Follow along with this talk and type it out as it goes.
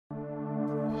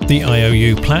The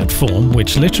IOU platform,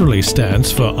 which literally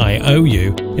stands for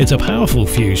IOU, is a powerful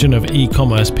fusion of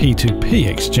e-commerce P2P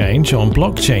exchange on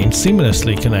blockchain,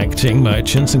 seamlessly connecting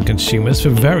merchants and consumers for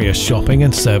various shopping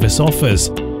and service offers.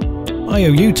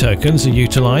 IOU tokens are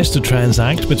utilized to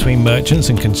transact between merchants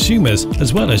and consumers,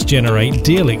 as well as generate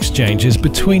deal exchanges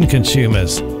between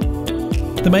consumers.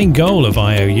 The main goal of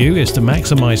IOU is to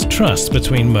maximize trust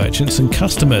between merchants and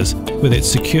customers. With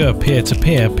its secure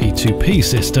peer-to-peer P2P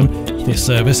system, this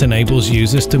service enables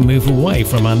users to move away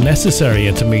from unnecessary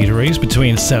intermediaries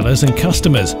between sellers and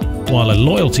customers, while a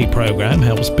loyalty program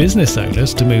helps business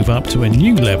owners to move up to a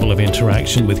new level of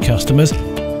interaction with customers,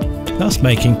 thus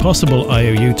making possible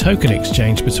IOU token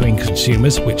exchange between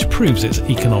consumers, which proves its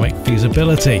economic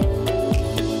feasibility.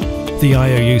 The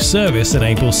IOU service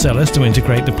enables sellers to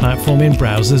integrate the platform in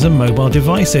browsers and mobile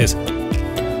devices,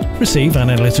 receive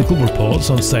analytical reports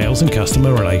on sales and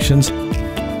customer relations,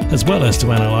 as well as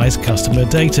to analyze customer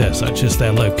data such as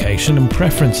their location and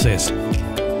preferences.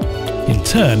 In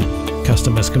turn,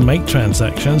 customers can make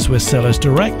transactions with sellers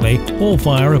directly or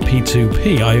via a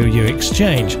P2P IOU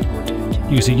exchange,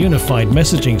 use a unified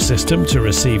messaging system to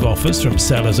receive offers from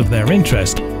sellers of their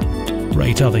interest,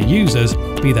 rate other users,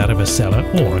 be that of a seller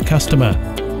or a customer.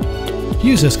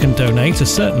 Users can donate a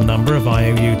certain number of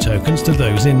IOU tokens to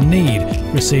those in need,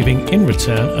 receiving in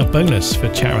return a bonus for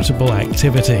charitable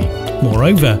activity.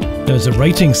 Moreover, there's a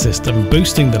rating system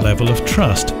boosting the level of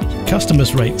trust.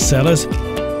 Customers rate sellers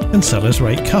and sellers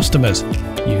rate customers.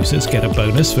 Users get a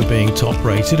bonus for being top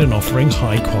rated and offering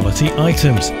high quality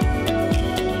items.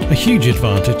 A huge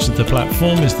advantage to the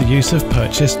platform is the use of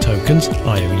purchased tokens,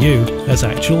 IOU, as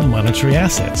actual monetary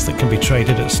assets that can be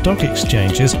traded at stock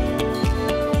exchanges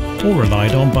or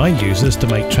relied on by users to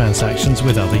make transactions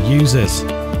with other users.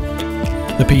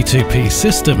 The P2P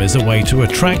system is a way to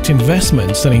attract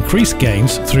investments and increase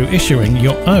gains through issuing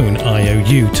your own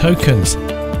IOU tokens.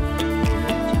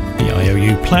 The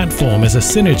IOU platform is a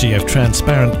synergy of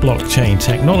transparent blockchain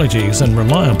technologies and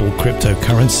reliable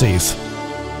cryptocurrencies.